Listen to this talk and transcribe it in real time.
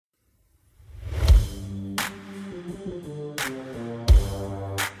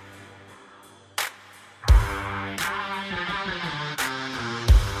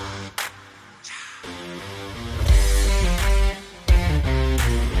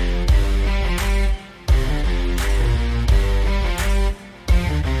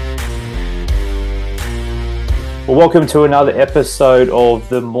welcome to another episode of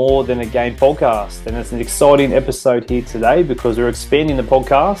the More Than a Game podcast. And it's an exciting episode here today because we're expanding the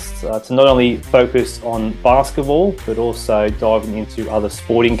podcast to not only focus on basketball, but also diving into other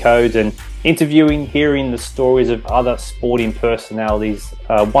sporting codes and interviewing, hearing the stories of other sporting personalities,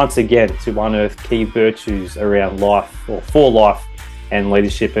 once again, to unearth key virtues around life or for life and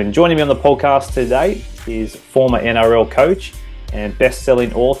leadership. And joining me on the podcast today is former NRL coach and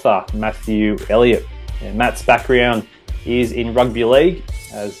best-selling author, Matthew Elliot. And Matt's background is in rugby league,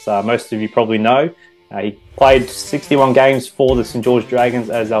 as most of you probably know. He played 61 games for the St George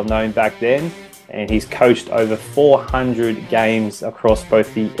Dragons, as they're known back then, and he's coached over 400 games across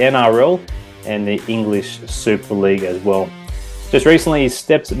both the NRL and the English Super League as well. Just recently, he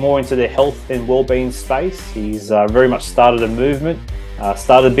stepped more into the health and wellbeing space. He's very much started a movement,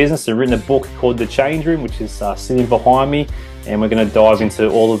 started a business, and written a book called The Change Room, which is sitting behind me, and we're going to dive into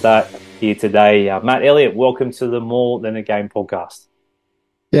all of that here today. Matt Elliot, welcome to the More Than a Game podcast.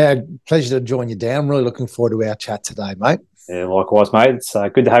 Yeah, pleasure to join you, Dan. I'm really looking forward to our chat today, mate. Yeah, likewise, mate. It's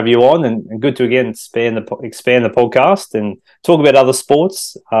good to have you on and good to, again, expand the podcast and talk about other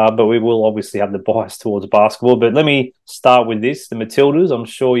sports, but we will obviously have the bias towards basketball. But let me start with this, the Matildas. I'm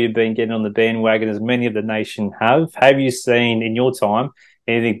sure you've been getting on the bandwagon, as many of the nation have. Have you seen, in your time,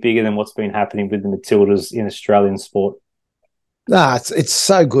 anything bigger than what's been happening with the Matildas in Australian sport? No, it's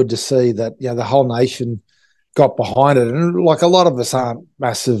so good to see that the whole nation got behind it, and like a lot of us aren't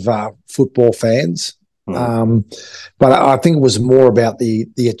massive football fans, but I think it was more about the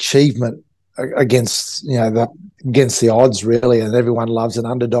achievement against against the odds, really, and everyone loves an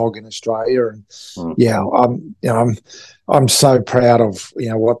underdog in Australia, and I'm so proud of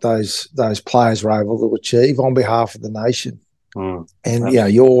what those players were able to achieve on behalf of the nation, and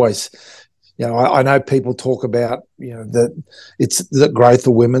you always. I know people talk about, that it's the growth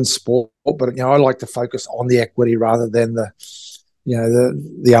of women's sport, but, I like to focus on the equity rather than the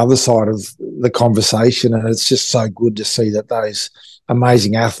other side of the conversation. And it's just so good to see that those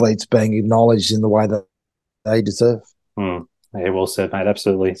amazing athletes being acknowledged in the way that they deserve. Yeah, well said, mate.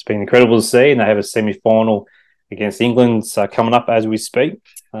 Absolutely. It's been incredible to see, and they have a semi-final against England coming up as we speak.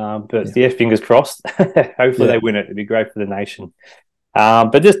 Fingers crossed. Hopefully they win it. It'd be great for the nation.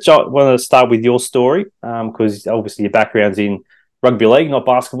 But just wanted to start with your story because obviously your background's in rugby league, not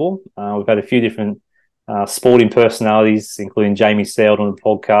basketball. We've had a few different sporting personalities, including Jamie Seld on the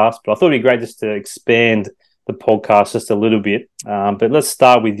podcast. But I thought it'd be great just to expand the podcast just a little bit. But let's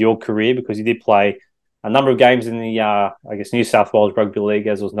start with your career because you did play a number of games in the, New South Wales Rugby League,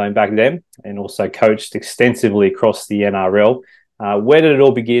 as it was known back then, and also coached extensively across the NRL. Where did it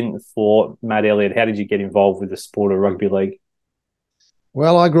all begin for Matt Elliot? How did you get involved with the sport of rugby league?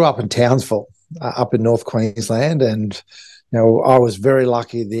 Well, I grew up in Townsville, up in North Queensland, and I was very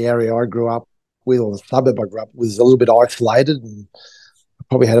lucky. The area I grew up with, or the suburb I grew up with, was a little bit isolated, and I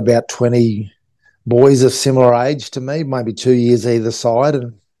probably had about 20 boys of similar age to me, maybe 2 years either side,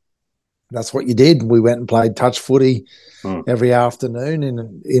 and that's what you did. We went and played touch footy every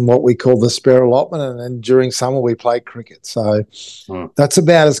afternoon in what we call the spare allotment, and then during summer we played cricket. So that's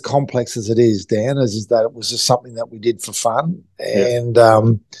about as complex as it is, Dan, is that it was just something that we did for fun. And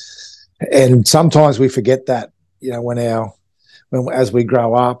sometimes we forget that, as we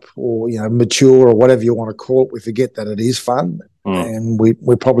grow up or, mature or whatever you want to call it, we forget that it is fun. And we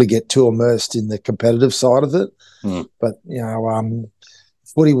probably get too immersed in the competitive side of it. But,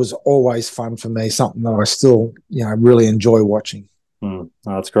 footy was always fun for me, something that I still, really enjoy watching.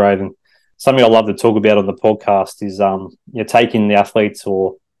 That's great. And something I love to talk about on the podcast is taking the athletes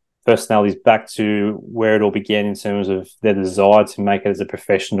or personalities back to where it all began in terms of their desire to make it as a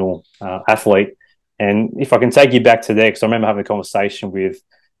professional athlete. And if I can take you back to there, because I remember having a conversation with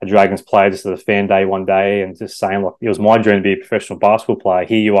a Dragons player just at a fan day one day and just saying, look, it was my dream to be a professional basketball player.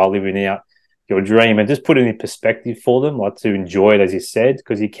 Here you are living out your dream, and just put it in perspective for them, like to enjoy it, as you said,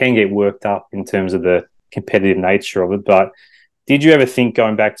 because you can get worked up in terms of the competitive nature of it. But did you ever think,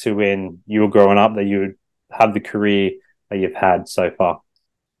 going back to when you were growing up, that you would have the career that you've had so far?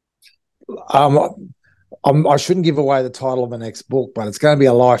 I shouldn't give away the title of my next book, but it's going to be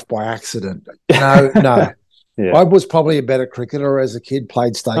A Life by Accident. No. Yeah. I was probably a better cricketer as a kid,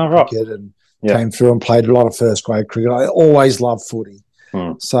 played state cricket and came through and played a lot of first grade cricket. I always loved footy.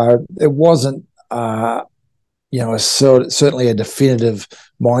 So it wasn't, certainly a definitive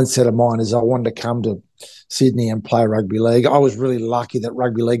mindset of mine as I wanted to come to Sydney and play rugby league. I was really lucky that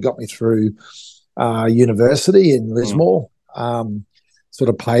rugby league got me through university in Lismore, sort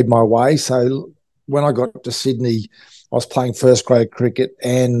of paid my way. So when I got to Sydney, I was playing first grade cricket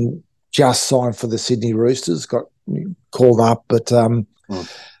and just signed for the Sydney Roosters, got called up, but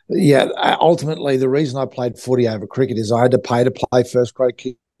Yeah, ultimately, the reason I played footy over cricket is I had to pay to play first grade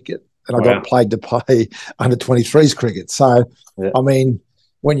cricket, and I got paid to play under 23s cricket. So, Yeah. I mean,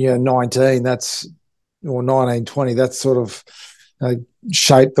 when you're 19, or 19, 20, that's sort of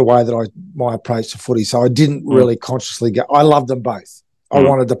shaped the way that my approach to footy. So I didn't really consciously go. I loved them both. I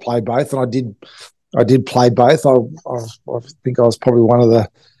wanted to play both, and I did play both. I think I was probably one of the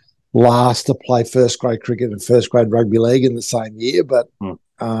last to play first grade cricket and first grade rugby league in the same year, but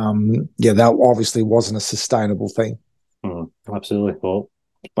that obviously wasn't a sustainable thing. Absolutely. Well,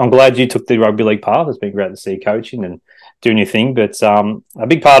 I'm glad you took the rugby league path. It's been great to see you coaching and doing your thing. But a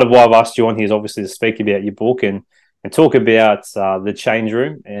big part of why I've asked you on here is obviously to speak about your book and talk about the change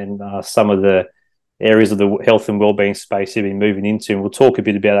room and some of the areas of the health and wellbeing space you've been moving into. And we'll talk a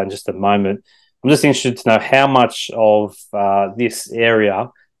bit about that in just a moment. I'm just interested to know how much of this area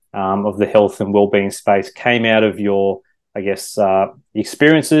of the health and wellbeing space came out of your, I guess,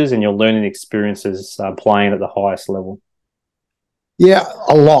 experiences and your learning experiences playing at the highest level. Yeah,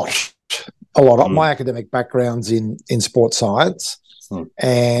 a lot. My academic background's in sports science,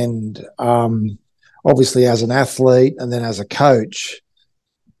 and obviously as an athlete and then as a coach,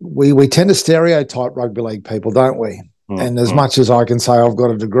 we tend to stereotype rugby league people, don't we? And as much as I can say I've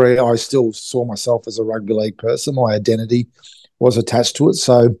got a degree, I still saw myself as a rugby league person. My identity was attached to it.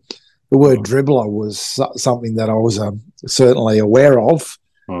 So the word dribbler was something that I was certainly aware of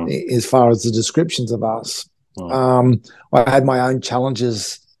as far as the descriptions of us. I had my own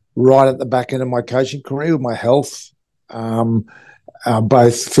challenges right at the back end of my coaching career with my health,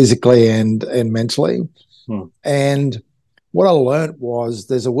 both physically and mentally. And what I learned was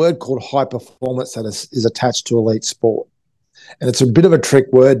there's a word called high performance that is attached to elite sport. And it's a bit of a trick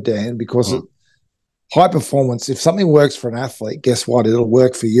word, Dan, because high performance, if something works for an athlete, guess what? It'll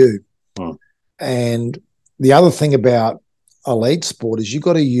work for you. And the other thing about elite sport is you've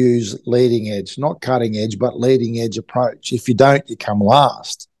got to use leading edge, not cutting edge, but leading edge approach. If you don't, you come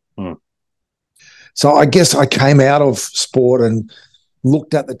last. So I guess I came out of sport and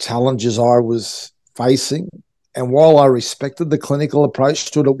looked at the challenges I was facing. And while I respected the clinical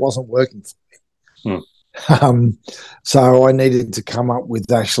approach to it, it wasn't working for me. So I needed to come up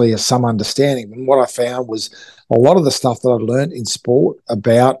with actually some understanding. And what I found was a lot of the stuff that I learned in sport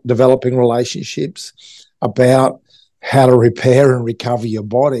about developing relationships, about how to repair and recover your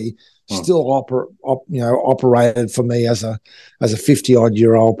body, still operated for me as a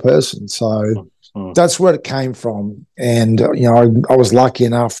 50-odd-year-old person. So that's where it came from. And I was lucky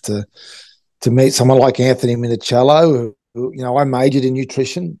enough to meet someone like Anthony Minicello, who I majored in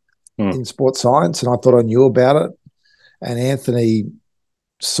nutrition in sports science, and I thought I knew about it. And Anthony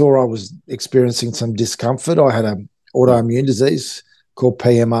saw I was experiencing some discomfort. I had an autoimmune disease called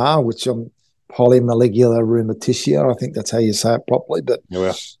PMR, which I'm polymolecular rheumatia. I think that's how you say it properly. But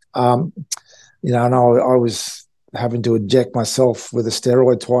and I was having to inject myself with a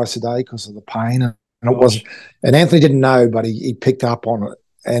steroid twice a day because of the pain, and it wasn't. And Anthony didn't know, but he picked up on it,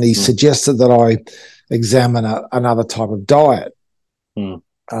 and he suggested that I examine another type of diet.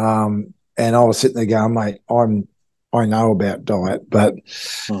 And I was sitting there going, mate, I know about diet, but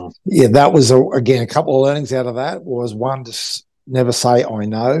that was again a couple of learnings out of that. Was one, to never say I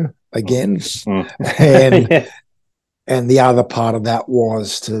know again, and the other part of that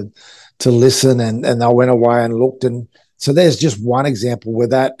was to listen, and I went away and looked, and so there's just one example where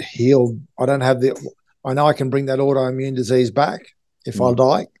that healed. I know I can bring that autoimmune disease back if I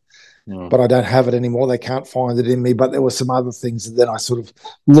like, but I don't have it anymore. They can't find it in me. But there were some other things, and then I sort of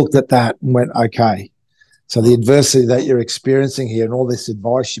looked at that and went, okay, so the adversity that you're experiencing here and all this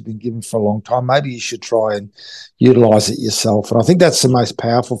advice you've been given for a long time, maybe you should try and utilize it yourself. And I think that's the most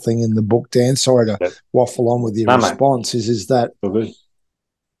powerful thing in the book, Dan. Sorry to waffle on with your response, is that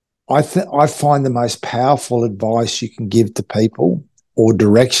I find the most powerful advice you can give to people, or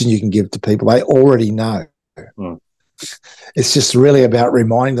direction you can give to people, they already know. It's just really about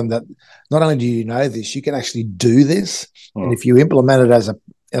reminding them that not only do you know this, you can actually do this. And if you implement it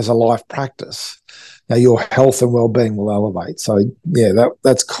as a life practice, your health and well-being will elevate. So,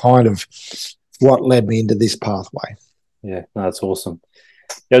 that's kind of what led me into this pathway. Yeah, no, that's awesome.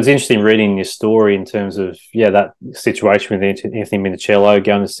 It was interesting reading your story in terms of, that situation with Anthony Minicello,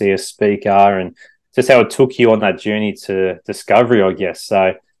 going to see a speaker, and just how it took you on that journey to discovery, I guess.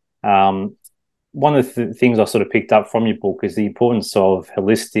 So one of the things I sort of picked up from your book is the importance of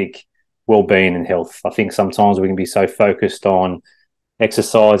holistic well-being and health. I think sometimes we can be so focused on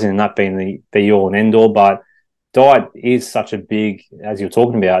exercising and that being the be-all and end-all, but diet is such a big, as you're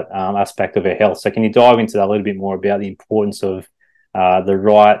talking about, aspect of our health. So can you dive into that a little bit more about the importance of the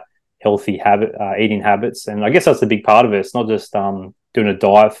right healthy eating habits. And I guess that's a big part of it. It's not just doing a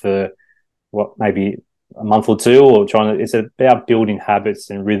diet for maybe a month or two, or it's about building habits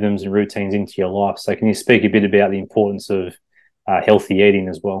and rhythms and routines into your life. So can you speak a bit about the importance of healthy eating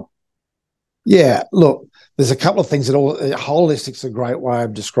as well? Yeah, look, there's a couple of things holistic's a great way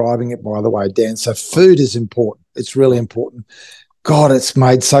of describing it, by the way, Dan. So food is important. It's really important. God, it's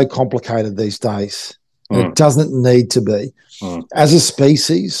made so complicated these days. It doesn't need to be. As a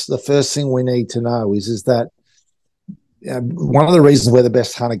species, the first thing we need to know is that one of the reasons we're the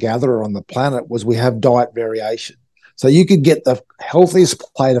best hunter-gatherer on the planet was we have diet variation. So you could get the healthiest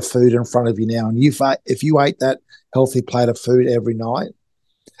plate of food in front of you now, and if you ate that healthy plate of food every night,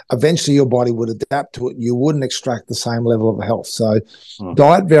 eventually your body would adapt to it. You wouldn't extract the same level of health. So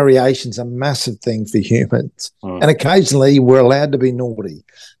diet variation is a massive thing for humans. And occasionally we're allowed to be naughty.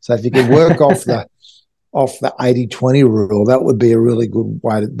 So if you could work off the 80-20 rule, that would be a really good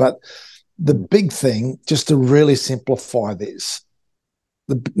way to. But the big thing, just to really simplify this,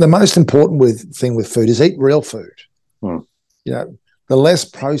 the most important thing with food is eat real food. The less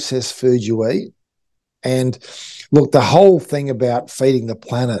processed food you eat. And look, the whole thing about feeding the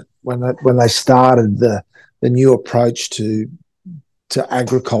planet, when they started the new approach to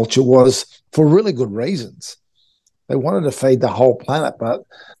agriculture, was for really good reasons. They wanted to feed the whole planet, but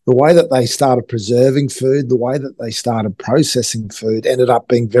the way that they started preserving food, the way that they started processing food ended up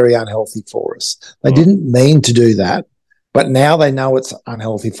being very unhealthy for us. They didn't mean to do that, but now they know it's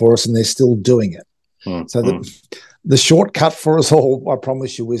unhealthy for us and they're still doing it. So the shortcut for us all, I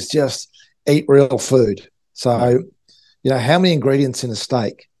promise you, is just eat real food. So, how many ingredients in a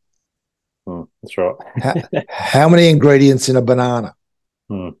steak? That's right. how many ingredients in a banana?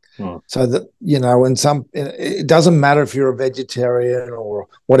 So that, and it doesn't matter if you're a vegetarian or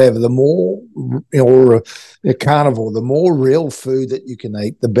whatever, the more, or a carnivore, the more real food that you can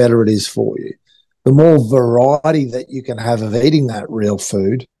eat, the better it is for you. The more variety that you can have of eating that real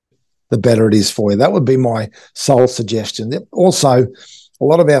food, the better it is for you. That would be my sole suggestion. Also, a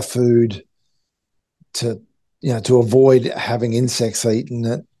lot of our food, to avoid having insects eating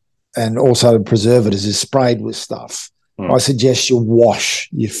it and also to preserve it, is sprayed with stuff. I suggest you wash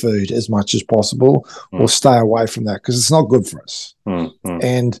your food as much as possible or stay away from that, because it's not good for us.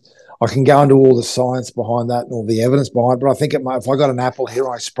 And I can go into all the science behind that and all the evidence behind it, but I think if I got an apple here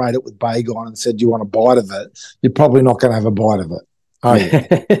and I sprayed it with Baygon and said, "Do you want a bite of it?" you're probably not going to have a bite of it. Oh, yeah.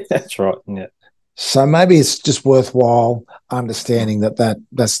 That's right. Yeah. So maybe it's just worthwhile understanding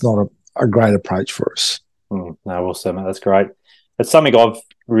that's not a great approach for us. No, awesome. That's great. It's something I've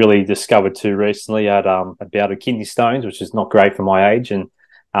really discovered too recently. I had a bout of kidney stones, which is not great for my age. And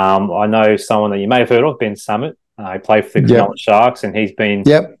I know someone that you may have heard of, Ben Summit. He played for the Cronulla Sharks, and he's been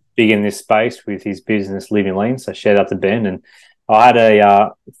big in this space with his business Living Lean. So shout out to Ben. And I had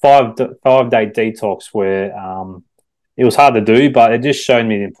a 5-day detox where it was hard to do, but it just showed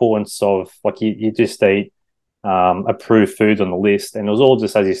me the importance of, like, you just eat approved foods on the list. And it was all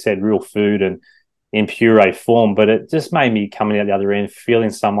just, as you said, real food and in puree form, but it just made me coming out the other end feeling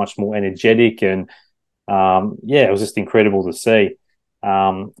so much more energetic, and it was just incredible to see.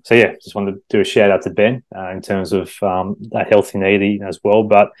 Just wanted to do a shout out to Ben in terms of that healthy eating as well.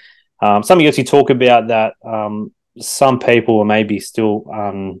 But something else you talk about that some people are maybe still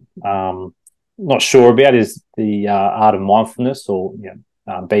not sure about is the art of mindfulness, or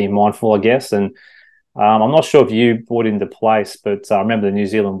being mindful, I guess. And I'm not sure if you brought into place, but I remember the New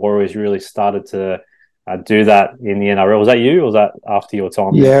Zealand Warriors really started to do that in the NRL. Was that you, or was that after your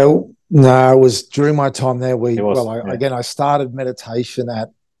time there? Yeah, no, it was during my time there. I started meditation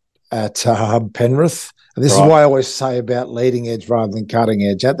at Penrith. And this is why I always say about leading edge rather than cutting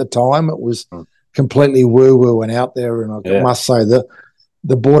edge. At the time, it was completely woo-woo and out there, and I must say that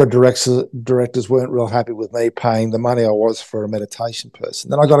the board of directors weren't real happy with me paying the money I was for a meditation person.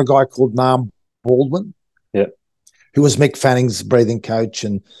 Then I got a guy called Nam Baldwin, who was Mick Fanning's breathing coach,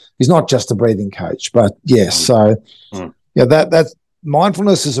 and he's not just a breathing coach, but that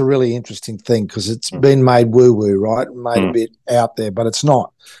mindfulness is a really interesting thing, because it's been made woo-woo, right, made a bit out there, but it's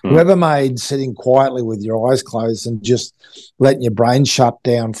not. Whoever made sitting quietly with your eyes closed and just letting your brain shut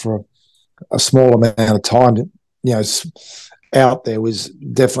down for a small amount of time, out there, was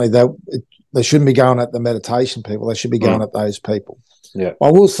definitely they shouldn't be going at the meditation people. They should be going at those people. Yeah,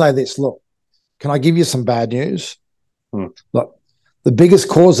 I will say this. Look, can I give you some bad news? Look, the biggest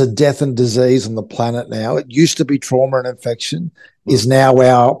cause of death and disease on the planet now, it used to be trauma and infection, is now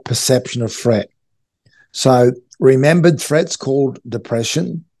our perception of threat. So remembered threat's called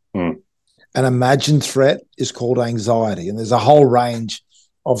depression, and imagined threat is called anxiety. And there's a whole range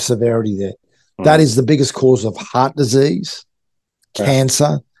of severity there. That is the biggest cause of heart disease,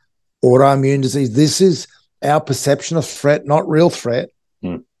 cancer, autoimmune disease. This is our perception of threat, not real threat,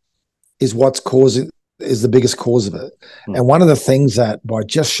 is is the biggest cause of it. And one of the things that by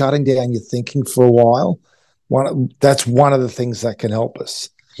just shutting down your thinking for a while, that's one of the things that can help us.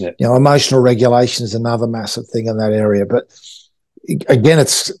 Yeah. Emotional regulation is another massive thing in that area. But again,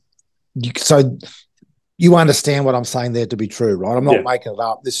 so you understand what I'm saying there to be true, right? I'm not making it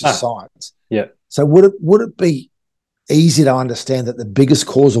up. This is science. Yeah. So would it be easy to understand that the biggest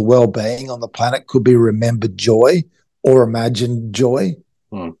cause of well-being on the planet could be remembered joy or imagined joy?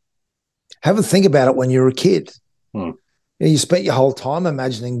 Have a think about it when you're a kid. You spent your whole time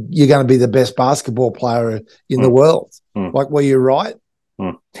imagining you're going to be the best basketball player in the world. Like, were you right?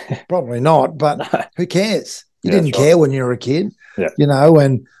 Probably not, but who cares? You didn't care when you were a kid,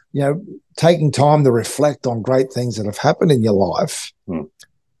 and, taking time to reflect on great things that have happened in your life.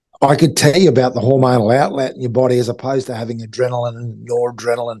 I could tell you about the hormonal outlet in your body as opposed to having adrenaline and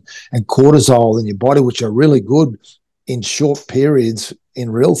noradrenaline and cortisol in your body, which are really good in short periods in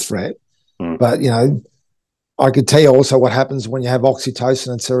real threat. But, I could tell you also what happens when you have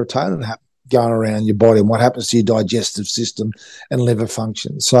oxytocin and serotonin going around your body and what happens to your digestive system and liver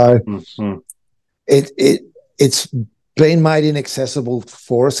function. So it's been made inaccessible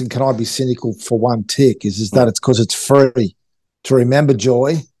for us. And can I be cynical for one tick is that it's because it's free. To remember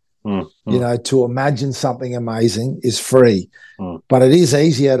joy, to imagine something amazing is free. But it is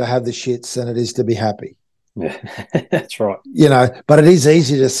easier to have the shits than it is to be happy. Yeah, that's right. But it is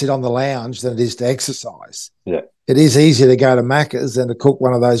easier to sit on the lounge than it is to exercise. Yeah. It is easier to go to Macca's than to cook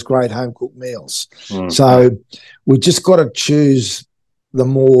one of those great home-cooked meals. So we just got to choose the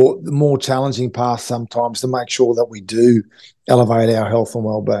more challenging path sometimes to make sure that we do elevate our health and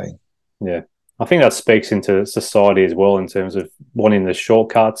well-being. Yeah. I think that speaks into society as well in terms of wanting the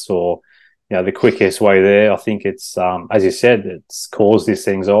shortcuts or, the quickest way there. I think it's, as you said, it's caused this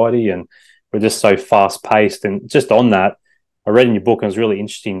anxiety and we're just so fast-paced. And just on that, I read in your book, and it was really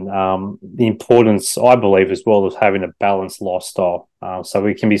interesting, the importance, I believe, as well, of having a balanced lifestyle. So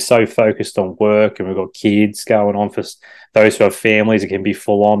we can be so focused on work and we've got kids going on. For those who have families, it can be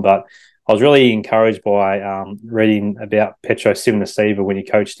full on. But I was really encouraged by reading about Petro Civoniceva when he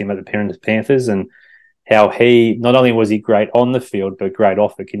coached him at the Panthers and how he, not only was he great on the field, but great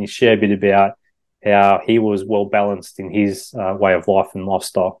off it. Can you share a bit about how he was well-balanced in his way of life and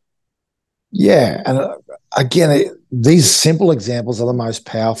lifestyle? Yeah, and again, these simple examples are the most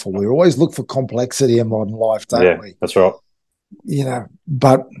powerful. We always look for complexity in modern life, don't we? Yeah, that's right.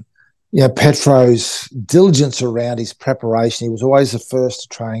 But Petro's diligence around his preparation, he was always the first to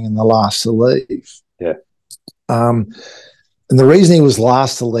training and the last to leave. Yeah. And the reason he was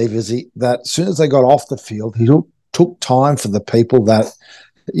last to leave is that as soon as they got off the field, he took time for the people that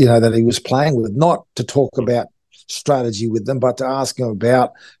that he was playing with, not to talk about strategy with them, but to ask them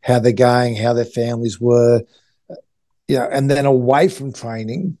about how they're going, how their families were, and then away from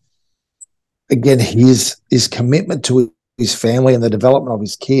training, again, his commitment to his family and the development of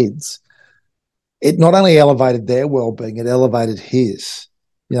his kids, it not only elevated their well-being, it elevated his.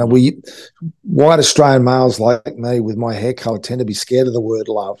 We white Australian males like me with my hair colour tend to be scared of the word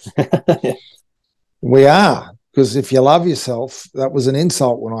love. We are. Because if you love yourself, that was an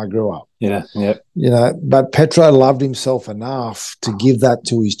insult when I grew up. Yeah. But Petro loved himself enough to give that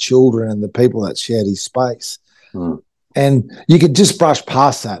to his children and the people that shared his space. And you could just brush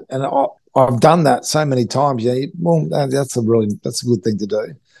past that. And I've done that so many times. That's a good thing to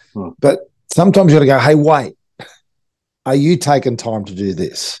do. But sometimes you got to go, hey, wait, are you taking time to do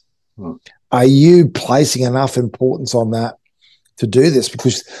this? Are you placing enough importance on that to do this?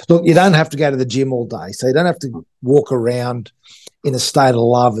 Because look, you don't have to go to the gym all day, so you don't have to walk around in a state of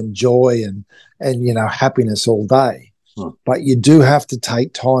love and joy and happiness all day. But you do have to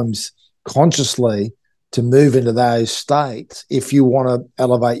take times consciously to move into those states if you want to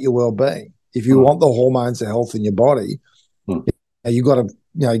elevate your well-being. If you want the hormones of health in your body, you got to,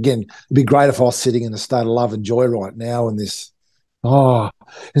 again, it'd be great if I was sitting in a state of love and joy right now in this,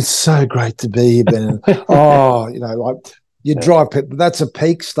 it's so great to be here, Ben. You drive people. That's a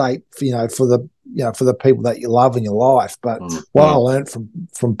peak state, for the people that you love in your life. But what I learned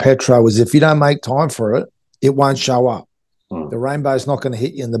from Petro is if you don't make time for it, it won't show up. The rainbow's not going to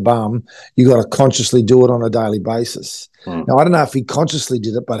hit you in the bum. You got to consciously do it on a daily basis. Now, I don't know if he consciously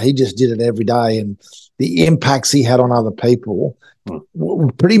did it, but he just did it every day, and the impacts he had on other people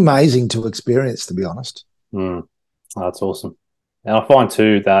were pretty amazing to experience, to be honest. That's awesome. And I find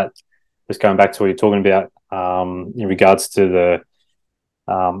too that, just going back to what you're talking about, in regards to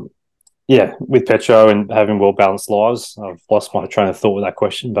with Petro and having well-balanced lives. I've lost my train of thought with that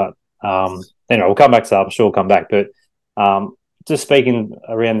question, but we'll come back to that. I'm sure we'll come back. But just speaking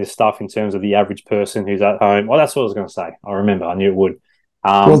around this stuff in terms of the average person who's at home. Well, that's what I was going to say. I remember. I knew it would.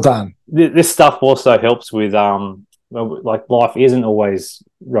 Well done. This stuff also helps with like life isn't always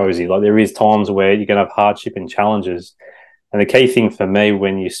rosy. Like there is times where you're going to have hardship and challenges. And the key thing for me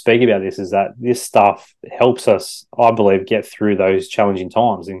when you speak about this is that this stuff helps us, I believe, get through those challenging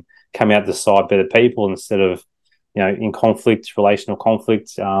times and come out the side better people instead of, in conflict, relational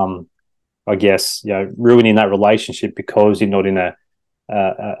conflict. I guess, ruining that relationship because you're not in a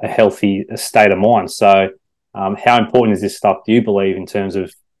healthy state of mind. So, how important is this stuff, do you believe, in terms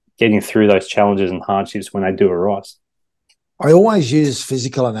of getting through those challenges and hardships when they do arise? I always use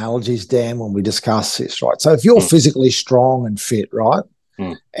physical analogies, Dan, when we discuss this, right? So if you're physically strong and fit, right,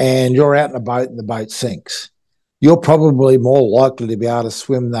 and you're out in a boat and the boat sinks, you're probably more likely to be able to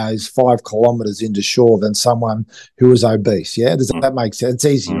swim those 5 kilometres into shore than someone who is obese. Yeah, does that make sense? It's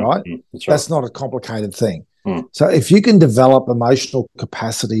easy, right? That's not a complicated thing. So if you can develop emotional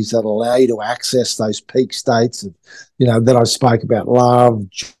capacities that allow you to access those peak states of, that I spoke about, love,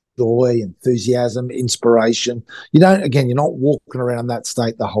 joy, enthusiasm, inspiration, you're not walking around that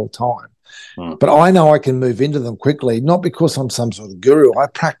state the whole time. But I know I can move into them quickly, not because I'm some sort of guru. I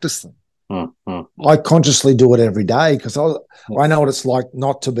practice them. I consciously do it every day because I know what it's like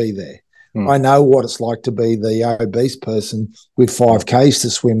not to be there. I know what it's like to be the obese person with 5Ks to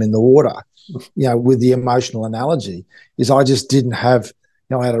swim in the water. With the emotional analogy is I just didn't have,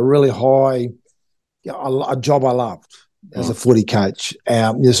 I had a really high, a job I loved as a footy coach.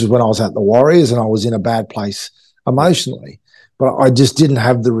 This is when I was at the Warriors and I was in a bad place emotionally, but I just didn't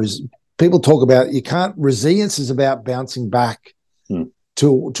have people talk about, resilience is about bouncing back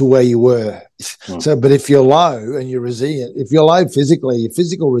to where you were. So, but if you're low and you're resilient, if you're low physically, your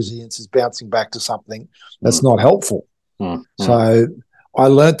physical resilience is bouncing back to something that's not helpful. So I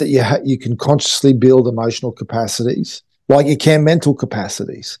learned that you can consciously build emotional capacities like you can mental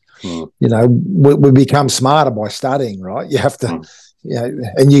capacities. We become smarter by studying, right? You have to,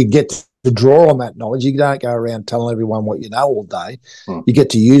 and you get to draw on that knowledge. You don't go around telling everyone what you know all day. You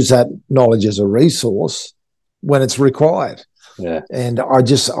get to use that knowledge as a resource when it's required. Yeah. And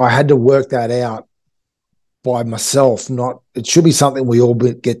I had to work that out by myself. It should be something we all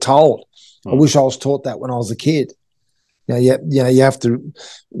get told. I wish I was taught that when I was a kid. You have to,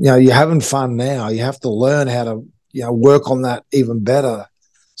 you're having fun now. You have to learn how to, work on that even better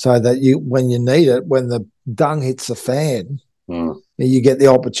so that when you need it, when the dung hits the fan, you get the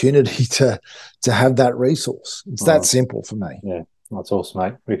opportunity to have that resource. It's that simple for me. Yeah, that's awesome,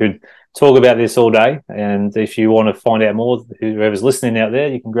 mate. We could talk about this all day. And if you want to find out more, whoever's listening out there,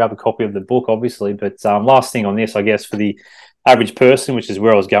 you can grab a copy of the book, obviously. But last thing on this, I guess, for the average person, which is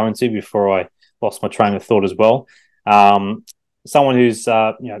where I was going to before I lost my train of thought as well. Someone who's,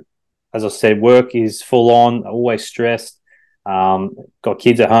 as I said, work is full on, always stressed, got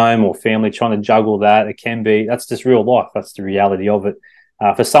kids at home or family, trying to juggle that. That's just real life. That's the reality of it.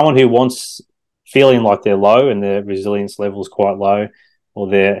 For someone who feeling like they're low and their resilience level is quite low or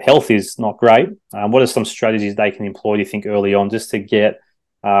their health is not great, what are some strategies they can employ, do you think, early on just to get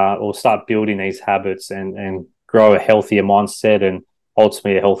or start building these habits and grow a healthier mindset and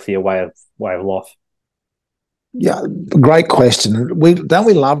ultimately a healthier way of life? Yeah, great question. We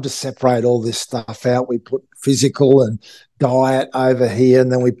love to separate all this stuff out. We put physical and diet over here,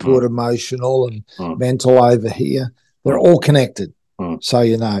 and then we put emotional and mental over here. They're all connected,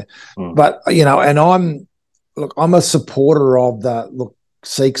 so But and I'm a supporter of that.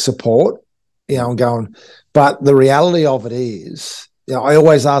 Seek support. I'm going, but the reality of it is, I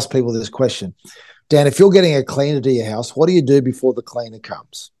always ask people this question, Dan. If you're getting a cleaner to your house, what do you do before the cleaner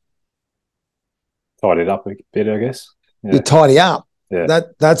comes? Tidy it up a bit, I guess. Yeah. You tidy up. Yeah.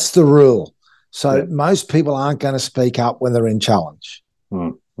 That's the rule. So most people aren't going to speak up when they're in challenge.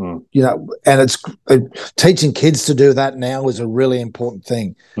 And it's teaching kids to do that now is a really important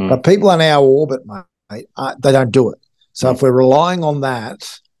thing. But people in our orbit, mate, they don't do it. So if we're relying on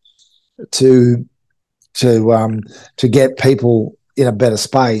that to get people in a better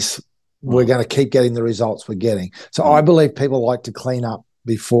space, we're going to keep getting the results we're getting. So I believe people like to clean up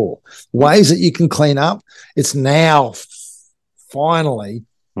before. Ways that you can clean up, it's now finally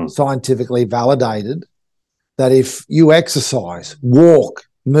scientifically validated that if you exercise, walk,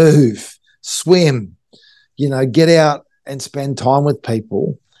 move, swim, get out and spend time with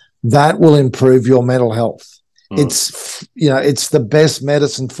people, that will improve your mental health. It's the best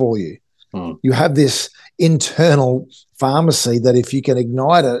medicine for you. You have this internal pharmacy that if you can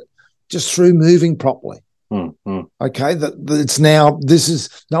ignite it just through moving properly. Okay, it's now,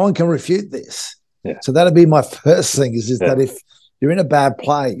 no one can refute this. Yeah. So that'd be my first thing is that if you're in a bad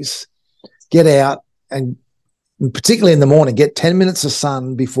place, get out and particularly in the morning, get 10 minutes of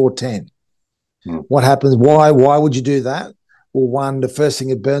sun before 10. Mm. What happens? Why would you do that? Well, one, the first thing,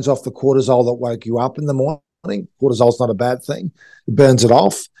 it burns off the cortisol that woke you up in the morning. Cortisol's not a bad thing. It burns it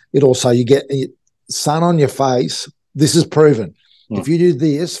off. It also, you get sun on your face. This is proven. If you do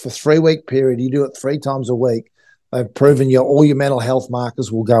this for 3-week period, you do it 3 times a week, they've proven all your mental health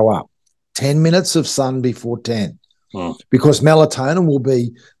markers will go up. 10 minutes of sun before 10. Because melatonin will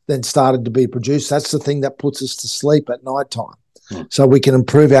be then started to be produced. That's the thing that puts us to sleep at nighttime. So we can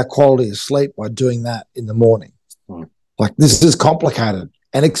improve our quality of sleep by doing that in the morning. Like, this is complicated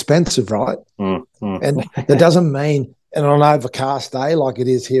and expensive, right? And that doesn't mean, and on an overcast day like it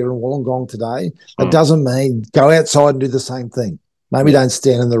is here in Wollongong today, that doesn't mean go outside and do the same thing. Maybe don't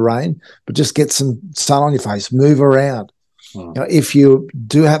stand in the rain, but just get some sun on your face, move around. If you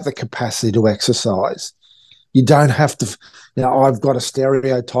do have the capacity to exercise, you don't have to, I've got a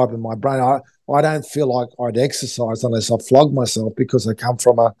stereotype in my brain. I don't feel like I'd exercise unless I flog myself because I come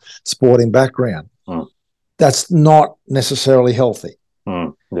from a sporting background. That's not necessarily healthy.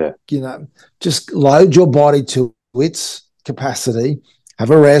 Just load your body to its capacity, have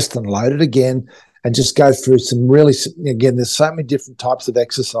a rest and load it again, and just go through some really, again, there's so many different types of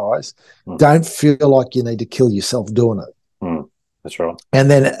exercise. Don't feel like you need to kill yourself doing it. That's right.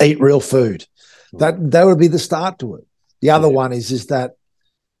 And then eat real food. That would be the start to it. The other one is that,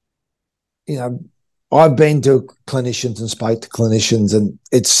 I've been to clinicians and spoke to clinicians, and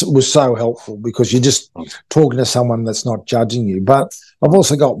it was so helpful because you're just talking to someone that's not judging you. But I've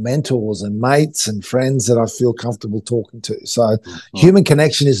also got mentors and mates and friends that I feel comfortable talking to. So human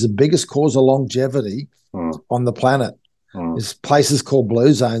connection is the biggest cause of longevity on the planet. There's places called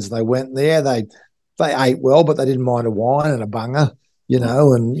blue zones. They went there, they ate well, but they didn't mind a wine and a bunger.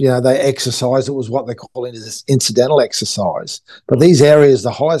 They exercise. It was what they call this incidental exercise. But these areas,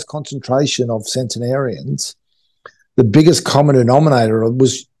 the highest concentration of centenarians, the biggest common denominator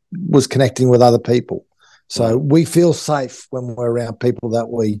was connecting with other people. So we feel safe when we're around people that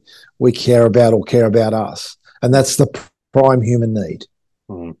we care about or care about us. And that's the prime human need.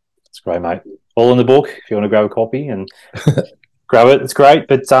 That's great, mate. All in the book, if you want to grab a copy and grab it. It's great.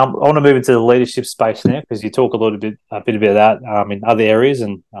 But I want to move into the leadership space now, because you talk a bit about that in other areas,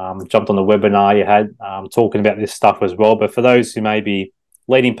 and jumped on the webinar you had talking about this stuff as well. But for those who may be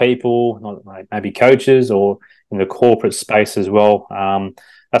leading people, maybe coaches, or in the corporate space as well,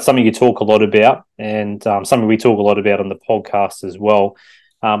 that's something you talk a lot about, and something we talk a lot about on the podcast as well.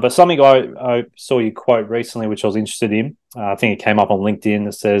 But something I saw you quote recently, which I was interested in, I think it came up on LinkedIn,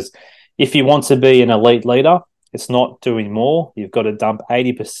 that says, if you want to be an elite leader, it's not doing more. You've got to dump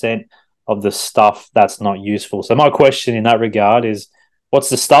 80% of the stuff that's not useful. So my question in that regard is, what's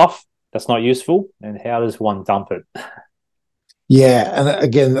the stuff that's not useful, and how does one dump it? Yeah, and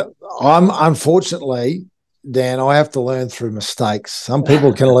again, unfortunately, Dan, I have to learn through mistakes. Some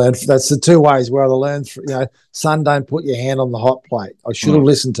people can learn. That's the two ways where they learn. Son, don't put your hand on the hot plate. I should have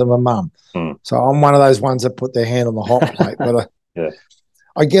listened to my mum. So I'm one of those ones that put their hand on the hot plate. But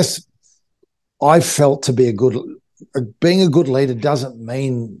I guess I felt to be being a good leader doesn't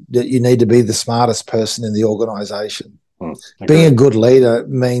mean that you need to be the smartest person in the organisation. Being a good leader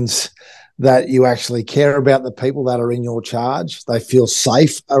means that you actually care about the people that are in your charge. They feel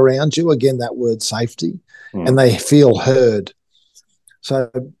safe around you. Again, that word safety. And they feel heard. So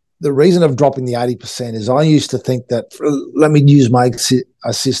the reason of dropping the 80% is I used to think that, let me use my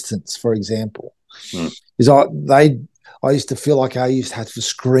assistants, for example, is I used to feel like I used to have to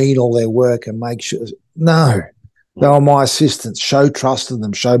screen all their work and make sure. No, they were my assistants. Show trust in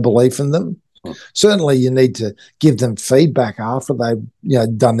them, show belief in them. Certainly you need to give them feedback after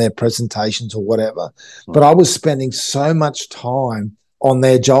they've done their presentations or whatever. But I was spending so much time on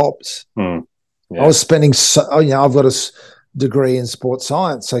their jobs. I was spending I've got a degree in sports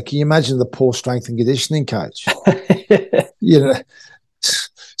science. So can you imagine the poor strength and conditioning coach?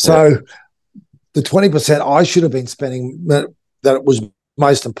 So the 20% I should have been spending that was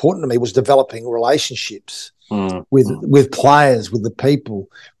most important to me was developing relationships with players, with the people,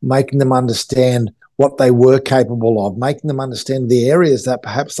 making them understand what they were capable of, making them understand the areas that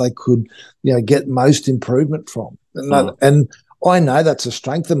perhaps they could, get most improvement from. And I know that's a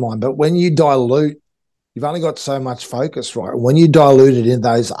strength of mine, but when you dilute, you've only got so much focus, right? When you dilute it in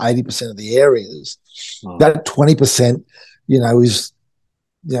those 80% of the areas, that 20%,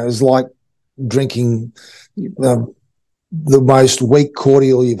 is like drinking the most weak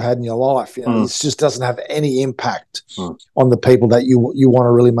cordial you've had in your life. It just doesn't have any impact on the people that you want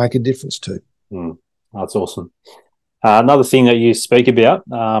to really make a difference to. That's awesome. Another thing that you speak about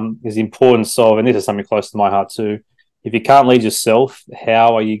is the importance of, and this is something close to my heart too, if you can't lead yourself,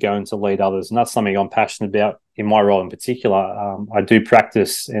 how are you going to lead others? And that's something I'm passionate about in my role in particular, I do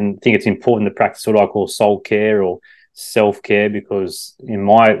practice and think it's important to practice what I call soul care or self-care, because in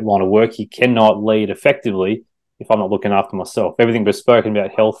my line of work, you cannot lead effectively if I'm not looking after myself. Everything we've spoken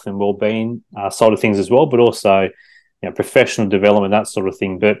about, health and well-being side of things as well, but also professional development, that sort of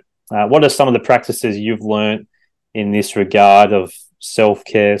thing. But what are some of the practices you've learned in this regard of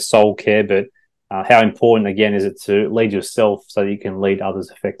self-care, soul care, but how important, again, is it to lead yourself so that you can lead others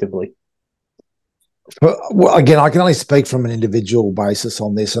effectively? Well, again, I can only speak from an individual basis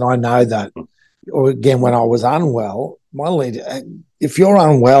on this, and I know that, or again, when I was unwell, my lead, if you're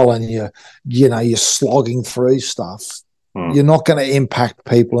unwell and you're slogging through stuff, you're not going to impact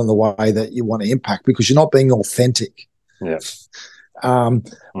people in the way that you want to impact, because you're not being authentic. Yeah.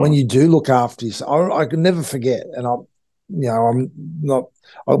 When you do look after yourself, I can never forget, and I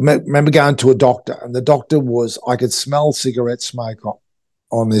remember going to a doctor, and the doctor I could smell cigarette smoke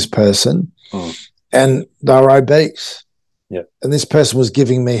on this person, and they were obese. Yeah. And this person was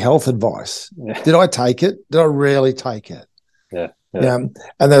giving me health advice. Yeah. Did I take it? Did I really take it? Yeah. And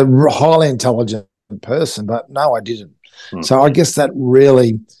they're a highly intelligent person, but no, I didn't. So I guess that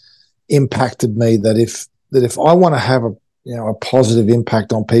really impacted me, that if I want to have a positive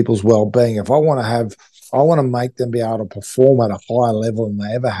impact on people's well-being, if I want to make them be able to perform at a higher level than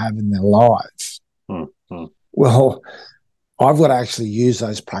they ever have in their lives, well, I've got to actually use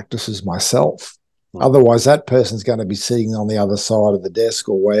those practices myself. Otherwise, that person's going to be sitting on the other side of the desk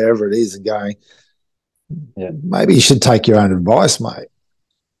or wherever it is and going, maybe you should take your own advice, mate.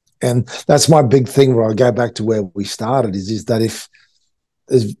 And that's my big thing, where I go back to where we started, is that if,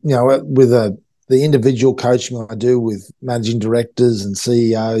 with the individual coaching I do with managing directors and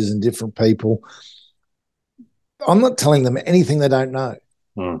CEOs and different people, I'm not telling them anything they don't know.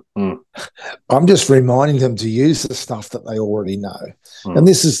 I'm just reminding them to use the stuff that they already know. And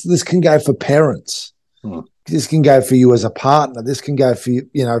this can go for parents. This can go for you as a partner. This can go for you,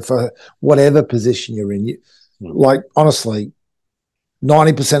 for whatever position you're in. Like, honestly,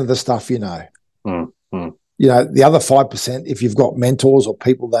 90% of the stuff the other 5%, if you've got mentors or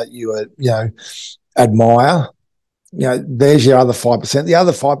people that you admire, there's your other 5%. The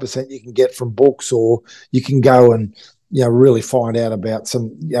other 5% you can get from books, or you can go and really find out about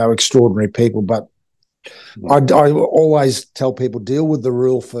some extraordinary people. But I always tell people, deal with the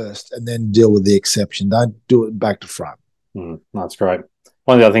rule first and then deal with the exception. Don't do it back to front. That's great.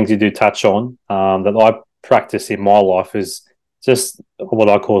 One of the other things you do touch on that I practice in my life is just what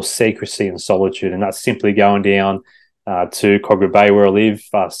I call secrecy and solitude, and that's simply going down to Cogra Bay, where I live,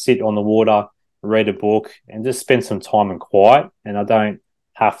 sit on the water, read a book, and just spend some time in quiet. And I don't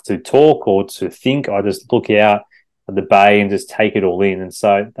have to talk or to think. I just look out at the bay and just take it all in. And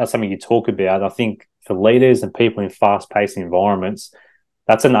so that's something you talk about. I think for leaders and people in fast-paced environments,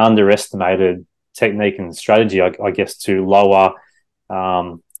 that's an underestimated technique and strategy, I guess, to lower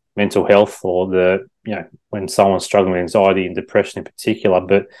mental health, or when someone's struggling with anxiety and depression in particular.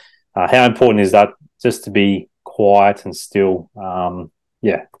 But how important is that, just to be quiet and still,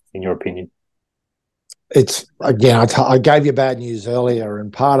 in your opinion? It's, again, I gave you bad news earlier,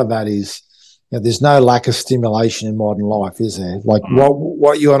 and part of that is there's no lack of stimulation in modern life, is there? Like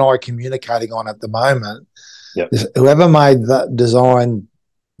what you and I are communicating on at the moment, is whoever designed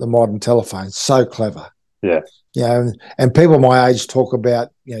the modern telephone, so clever. And people my age talk about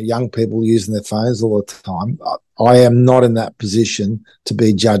young people using their phones all the time. I am not in that position to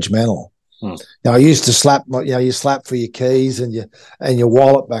be judgmental. I used to slap, you slap for your keys and your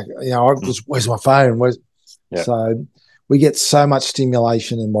wallet back. Where's my phone? So we get so much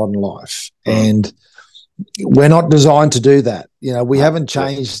stimulation in modern life, and we're not designed to do that. We haven't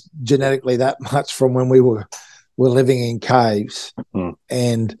changed genetically that much from when we were living in caves.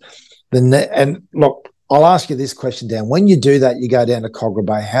 And look, I'll ask you this question, Dan. When you do that, you go down to Cogra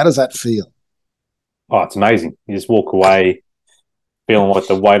Bay, how does that feel? Oh, it's amazing. You just walk away feeling like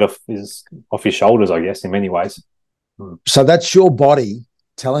the weight off your shoulders, I guess, in many ways. So that's your body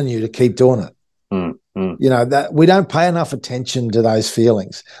telling you to keep doing it. That we don't pay enough attention to those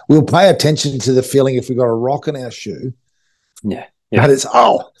feelings. We'll pay attention to the feeling if we've got a rock in our shoe. But it's,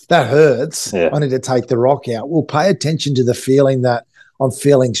 that hurts. I need to take the rock out. We'll pay attention to the feeling that I'm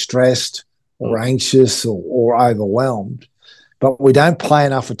feeling stressed or anxious or overwhelmed. But we don't pay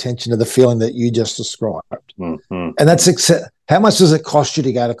enough attention to the feeling that you just described. And that's how much does it cost you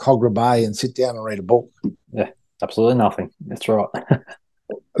to go to Cogra Bay and sit down and read a book? Yeah, absolutely nothing. That's right.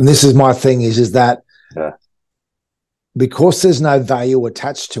 And this is my thing, is that because there's no value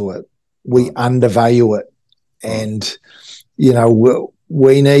attached to it, we undervalue it. And,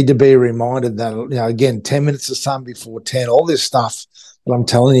 we need to be reminded that, again, 10 minutes of sun before 10, all this stuff that I'm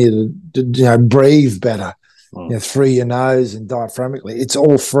telling you to breathe better, through your nose and diaphragmically. It's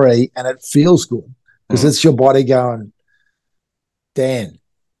all free and it feels good because it's your body going, Dan,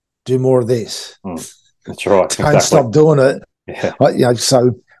 do more of this. That's right. Don't stop doing it. Yeah.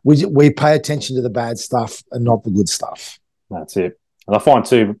 So we pay attention to the bad stuff and not the good stuff. That's it. And I find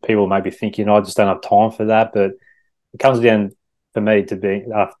too, people may be thinking, I just don't have time for that, but it comes down for me to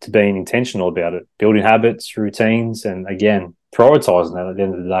being intentional about it, building habits, routines, and again, prioritizing that at the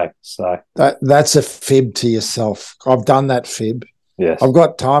end of the day. So that's a fib to yourself. I've done that fib. Yes, I've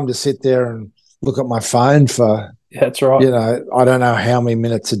got time to sit there and look at my phone for. That's right. I don't know how many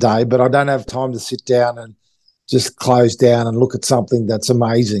minutes a day, but I don't have time to sit down and just close down and look at something that's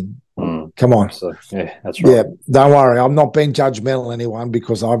amazing. Come on. Yeah, that's right. Yeah, don't worry. I'm not being judgmental, anyone,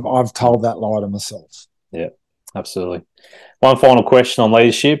 because I've told that lie to myself. Yeah, absolutely. One final question on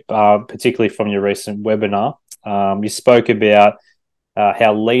leadership, particularly from your recent webinar. You spoke about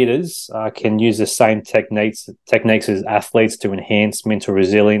how leaders can use the same techniques as athletes to enhance mental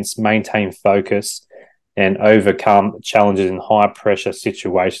resilience, maintain focus, and overcome challenges in high-pressure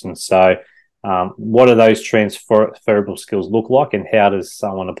situations. So what do those transferable skills look like, and how does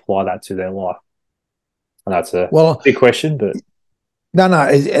someone apply that to their life? And that's a big question, but... No,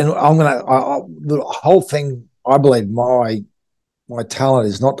 and I'm going to... the whole thing, I believe my talent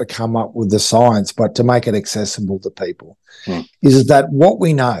is not to come up with the science, but to make it accessible to people, is that what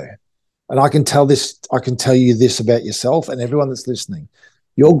we know, and I can tell you this about yourself and everyone that's listening,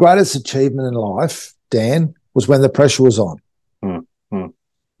 your greatest achievement in life, Dan, was when the pressure was on.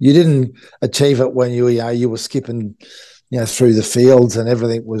 You didn't achieve it when you were skipping, through the fields and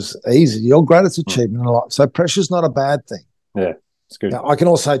everything was easy. Your greatest achievement in life. So pressure's not a bad thing. Yeah, it's good. Now, I can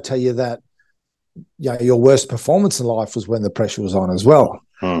also tell you that your worst performance in life was when the pressure was on as well.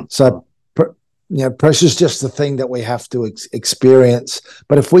 So, pressure's just the thing that we have to experience.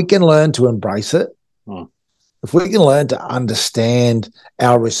 But if we can learn to embrace it, if we can learn to understand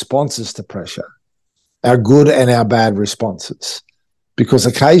our responses to pressure, our good and our bad responses, because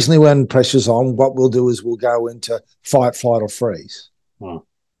occasionally when pressure's on, what we'll do is we'll go into fight, flight, or freeze.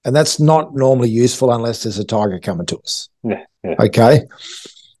 And that's not normally useful unless there's a tiger coming to us. Yeah. Okay.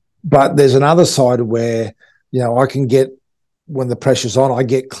 But there's another side where, I can get, when the pressure's on, I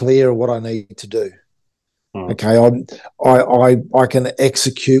get clear of what I need to do. Okay. I can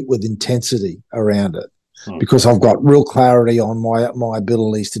execute with intensity around it because I've got real clarity on my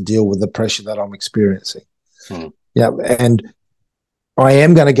abilities to deal with the pressure that I'm experiencing. Yeah. And I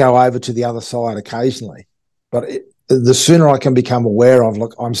am going to go over to the other side occasionally, but the sooner I can become aware of,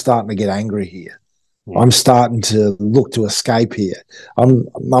 look, I'm starting to get angry here. I'm starting to look to escape here. I'm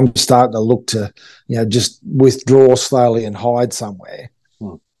starting to look to, just withdraw slowly and hide somewhere.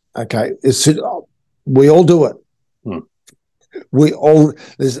 Okay. We all do it.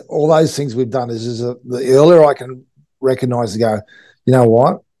 There's all those things we've done the earlier I can recognize and go, you know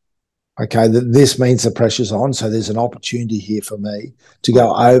what? Okay, this means the pressure's on, so there's an opportunity here for me to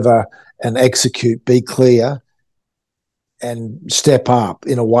go over and execute, be clear, and step up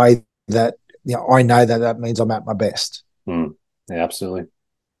in a way that I know that means I'm at my best. Yeah, absolutely.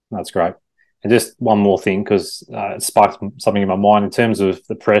 That's great. And just one more thing, because it sparked something in my mind in terms of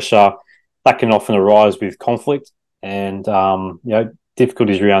the pressure that can often arise with conflict and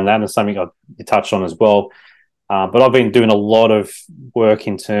difficulties around that, and something you touched on as well. But I've been doing a lot of work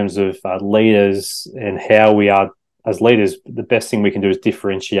in terms of leaders and how we are as leaders. The best thing we can do is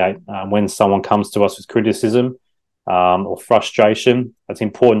differentiate when someone comes to us with criticism or frustration. It's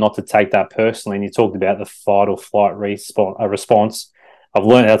important not to take that personally. And you talked about the fight or flight response. I've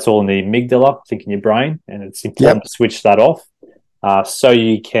learned that's all in the amygdala, I think, in your brain, and it's important to switch that off so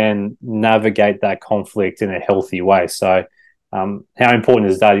you can navigate that conflict in a healthy way. So how important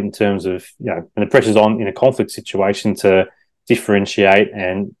is that in terms of, when the pressure's on in a conflict situation to differentiate?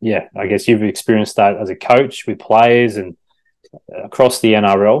 And I guess you've experienced that as a coach with players and across the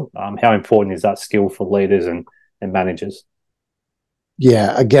NRL. How important is that skill for leaders and managers?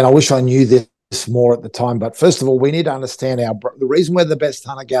 Yeah, again, I wish I knew this more at the time. But first of all, we need to understand the reason we're the best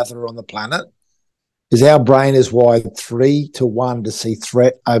hunter-gatherer on the planet is our brain is wired 3-1 to see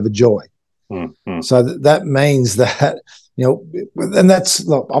threat over joy. So that means that, and that's,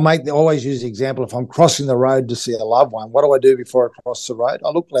 look, always use the example. If I'm crossing the road to see a loved one, what do I do before I cross the road? I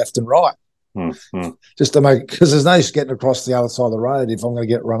look left and right just to because there's no use getting across the other side of the road if I'm going to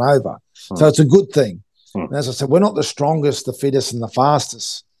get run over. So it's a good thing. And as I said, we're not the strongest, the fittest, and the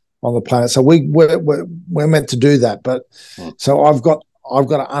fastest on the planet. So we're meant to do that. But so I've got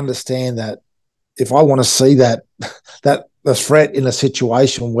to understand that if I want to see that the threat in a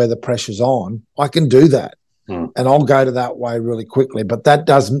situation where the pressure's on, I can do that. And I'll go to that way really quickly. But that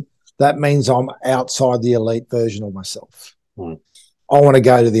doesn't that means I'm outside the elite version of myself. Mm. I want to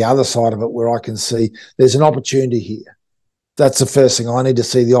go to the other side of it where I can see there's an opportunity here. That's the first thing. I need to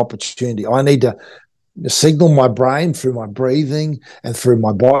see the opportunity. I need to signal my brain through my breathing and through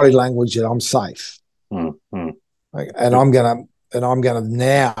my body language that I'm safe. Mm. Mm. And I'm going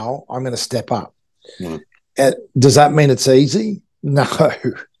to step up. Mm. Does that mean it's easy? No.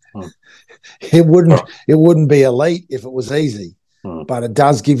 Mm. It wouldn't be elite if it was easy. Mm. But it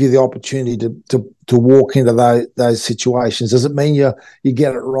does give you the opportunity to walk into those situations. Does it mean you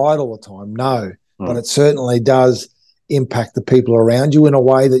get it right all the time? No. But it certainly does impact the people around you in a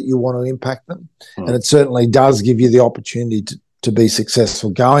way that you want to impact them. And it certainly does give you the opportunity to be successful.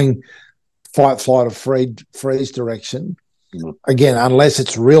 Going fight, flight, or freeze direction, again, unless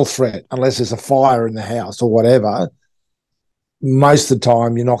it's a real threat, unless there's a fire in the house or whatever, most of the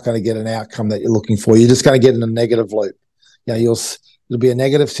time you're not going to get an outcome that you're looking for. You're just going to get in a negative loop. It'll be a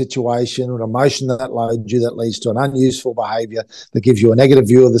negative situation, an emotion that loads you, that leads to an unuseful behaviour that gives you a negative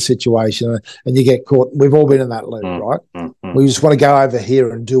view of the situation, and you get caught. We've all been in that loop, right? We just want to go over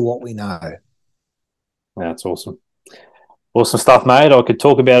here and do what we know. That's awesome. Awesome stuff, mate. I could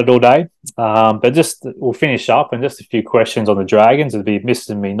talk about it all day, but we'll finish up and just a few questions on the Dragons. It'd be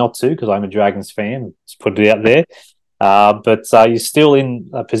missing me not to because I'm a Dragons fan. Let's put it out there. But you're still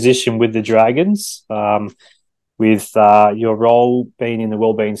in a position with the Dragons. With your role being in the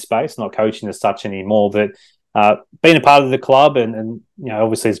wellbeing space, not coaching as such anymore, but being a part of the club, and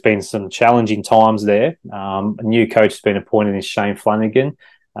obviously it's been some challenging times there. A new coach has been appointed in Shane Flanagan.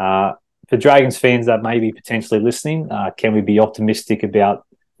 For Dragons fans that may be potentially listening, can we be optimistic about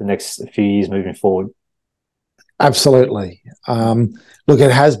the next few years moving forward? Absolutely. Look,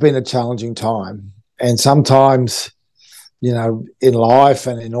 it has been a challenging time, and sometimes, in life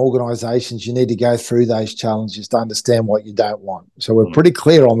and in organisations, you need to go through those challenges to understand what you don't want. So we're pretty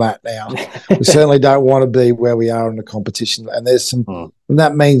clear on that now. We certainly don't want to be where we are in the competition. And and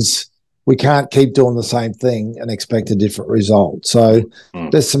that means we can't keep doing the same thing and expect a different result. So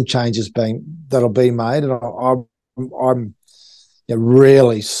there's some changes that'll be made. And I'm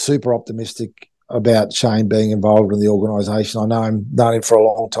really super optimistic about Shane being involved in the organisation. I know him, known him for a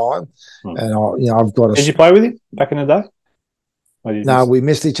long time. And I've got Did you play with him back in the day? No, we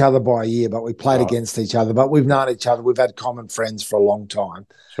missed each other by a year, but we played against each other. But we've known each other. We've had common friends for a long time.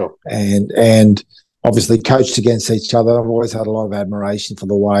 Sure. And obviously coached against each other. I've always had a lot of admiration for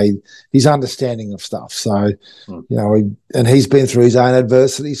the way his understanding of stuff. So, and he's been through his own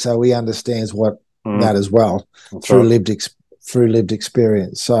adversity, so he understands what that as well through lived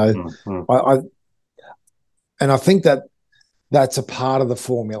experience. So, I think that's a part of the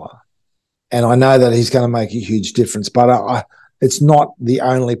formula, and I know that he's going to make a huge difference. But it's not the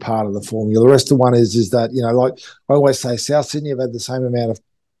only part of the formula. The rest of the one is that, like I always say, South Sydney have had the same amount of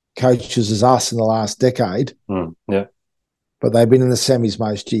coaches as us in the last decade. Yeah. But they've been in the semis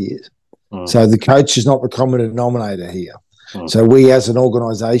most years. So the coach is not the common denominator here. So we as an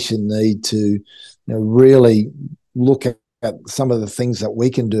organisation need to really look at some of the things that we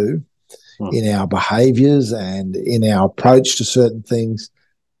can do in our behaviours and in our approach to certain things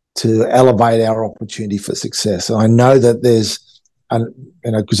to elevate our opportunity for success. And I know that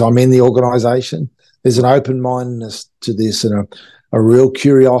because I'm in the organisation, there's an open-mindedness to this and a real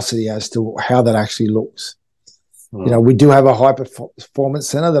curiosity as to how that actually looks. We do have a high-performance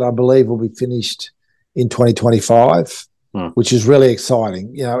centre that I believe will be finished in 2025, which is really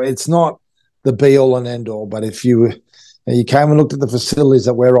exciting. It's not the be-all and end-all, but if you came and looked at the facilities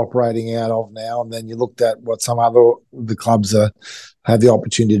that we're operating out of now, and then you looked at what some other the clubs have the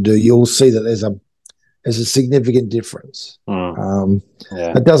opportunity to do, you'll see that there's a significant difference.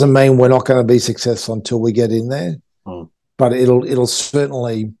 It doesn't mean we're not going to be successful until we get in there, but it'll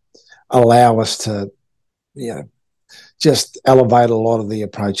certainly allow us to, just elevate a lot of the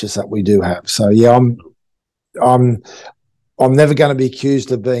approaches that we do have. So I'm never going to be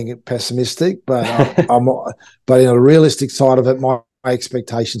accused of being pessimistic, but but in a realistic side of it, my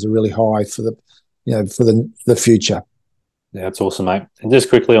expectations are really high for the future. Yeah, that's awesome, mate. And just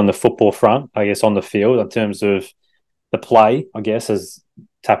quickly on the football front, I guess on the field, in terms of the play, I guess, as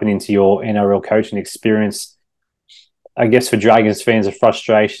tapping into your NRL coaching experience, I guess for Dragons fans, the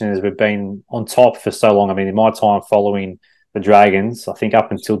frustration is we've been on top for so long. I mean, in my time following the Dragons, I think up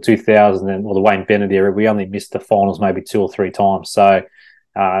until 2000 or the Wayne Bennett era, we only missed the finals maybe 2 or 3 times. So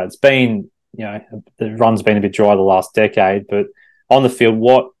it's been, the run's been a bit dry the last decade. But on the field,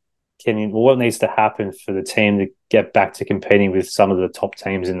 what needs to happen for the team to get back to competing with some of the top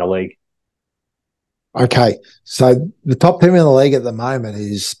teams in the league? Okay, so the top team in the league at the moment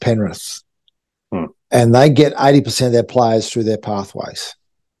is Penrith, and they get 80% of their players through their pathways.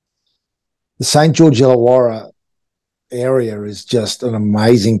 the St. George Illawarra area is just an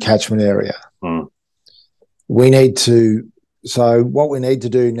amazing catchment area. We need to. So what we need to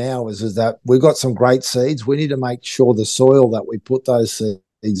do now is that we've got some great seeds. We need to make sure the soil that we put those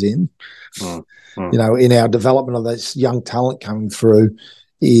seeds in, in our development of this young talent coming through,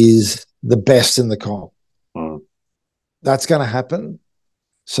 is the best in the comp. That's going to happen.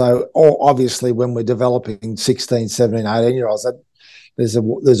 So obviously when we're developing 16, 17, 18-year-olds, there's a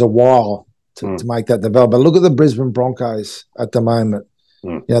while to make that develop. But look at the Brisbane Broncos at the moment.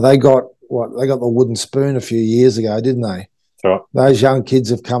 They got the wooden spoon a few years ago, didn't they? Right. Those young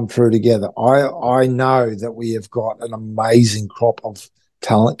kids have come through together. I know that we have got an amazing crop of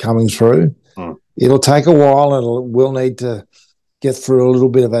talent coming through. It'll take a while, and we'll need to get through a little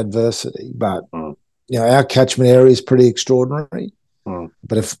bit of adversity. But our catchment area is pretty extraordinary.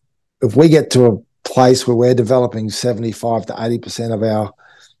 But if we get to a place where we're developing 75 to 80% of our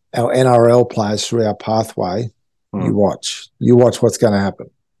NRL players through our pathway, you watch what's going to happen.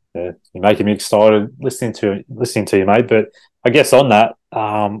 Yeah, you're making me excited listening to you, mate. But I guess on that,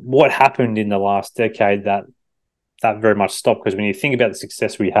 what happened in the last decade that very much stopped? Because when you think about the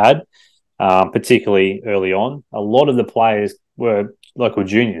success we had, particularly early on, a lot of the players were local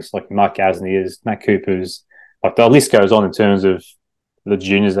juniors, like Mark Gasniers, Matt Coopers, like the list goes on in terms of the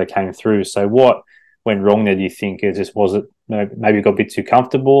juniors that came through. So what went wrong there, do you think? Was it maybe got a bit too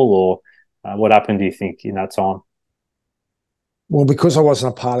comfortable, or what happened, do you think, in that time? Well, because I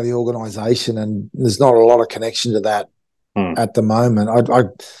wasn't a part of the organisation, and there's not a lot of connection to that at the moment,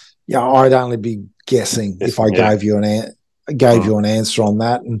 I'd only be guessing if I gave you an answer on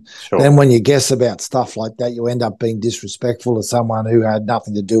that. And then when you guess about stuff like that, you end up being disrespectful to someone who had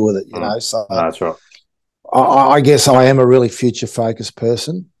nothing to do with it, So that's right. I guess I am a really future-focused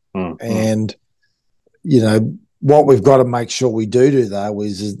person, and what we've got to make sure we do though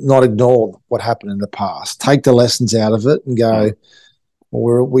is not ignore what happened in the past. Take the lessons out of it and go,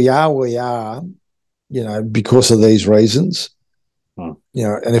 well, we are, because of these reasons, and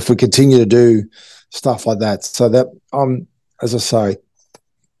if we continue to do stuff like that, so that as I say,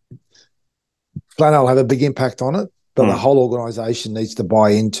 Flannel will have a big impact on it, but the whole organisation needs to buy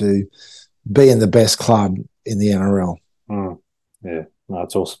into being the best club in the NRL. Yeah, no,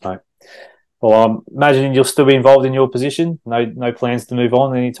 that's awesome, mate. Well, I'm imagining you'll still be involved in your position. No plans to move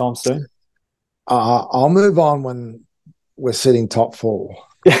on anytime soon? I'll move on when we're sitting top 4.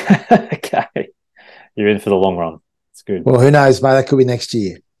 Okay. You're in for the long run. It's good. Well, who knows, mate? That could be next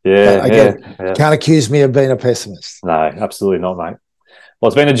year. Yeah, but again, can't accuse me of being a pessimist. No, absolutely not, mate. Well,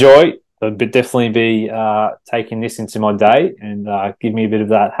 it's been a joy. I'll definitely be taking this into my day and give me a bit of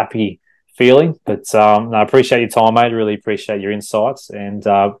that happy feeling. But I appreciate your time, mate. Really appreciate your insights, and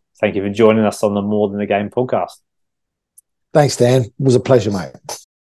thank you for joining us on the More Than a Game podcast. Thanks, Dan. It was a pleasure, mate.